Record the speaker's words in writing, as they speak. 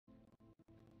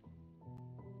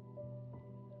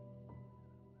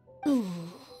Ooh,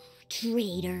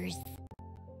 traitors.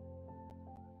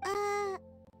 I'm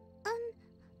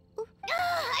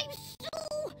so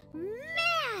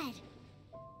mad!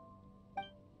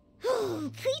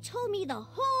 Klee told me the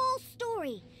whole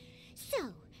story.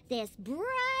 So, this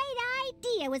bright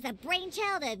idea was a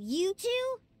brainchild of you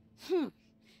two?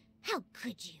 How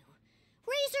could you?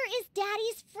 Razor is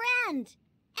Daddy's friend,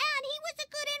 and he was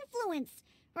a good influence,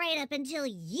 right up until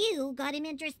you got him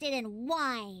interested in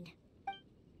wine.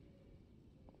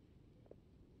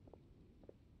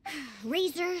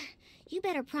 Razor, you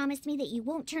better promise me that you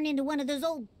won't turn into one of those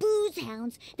old booze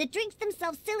hounds that drinks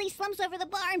themselves silly, slumps over the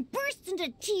bar, and bursts into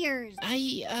tears.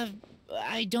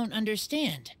 I don't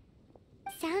understand.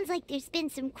 Sounds like there's been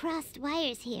some crossed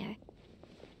wires here.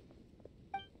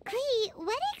 Klee,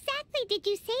 what exactly did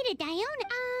you say to DIOna?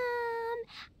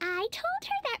 I told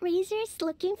her that Razor's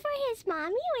looking for his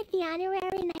mommy with the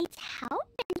honorary knight's help,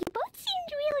 and you both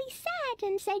seemed really sad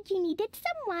and said you needed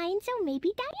some wine, so maybe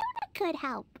DIOna could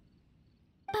help.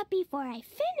 But before I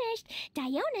finished,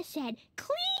 DIOna said,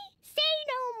 "Klee, say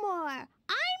no more.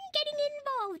 I'm getting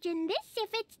involved in this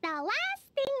if it's the last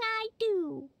thing I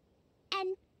do."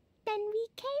 And then we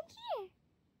came here.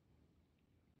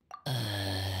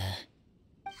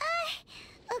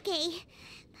 Okay.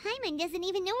 Hyman doesn't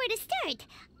even know where to start.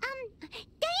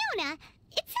 DIOna,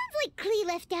 it sounds like Klee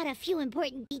left out a few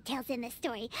important details in the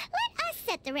story. Let us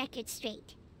set the record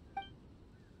straight.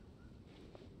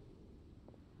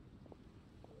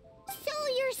 So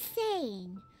you're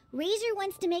saying Razor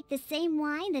wants to make the same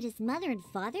wine that his mother and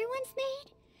father once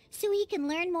made? So he can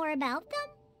learn more about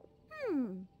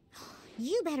them?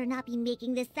 You better not be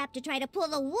making this up to try to pull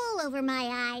the wool over my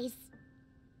eyes.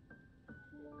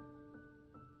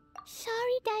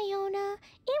 Sorry, DIOna.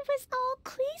 It was all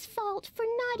Klee's fault for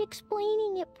not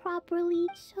explaining it properly,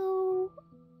 so...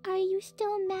 Are you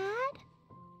still mad?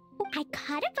 I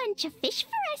caught a bunch of fish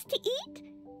for us to eat.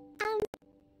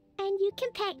 And you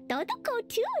can pet Dodoko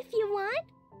too if you want.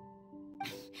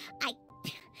 I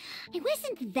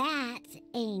wasn't that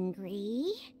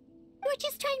angry. We're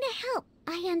just trying to help.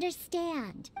 I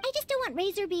understand. I just don't want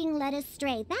Razor being led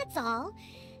astray, that's all.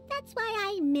 That's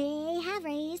why I may have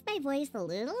raised my voice a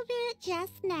little bit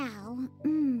just now.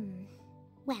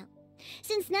 Well,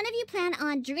 since none of you plan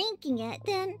on drinking it,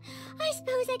 then I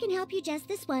suppose I can help you just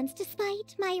this once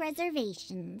despite my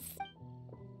reservations.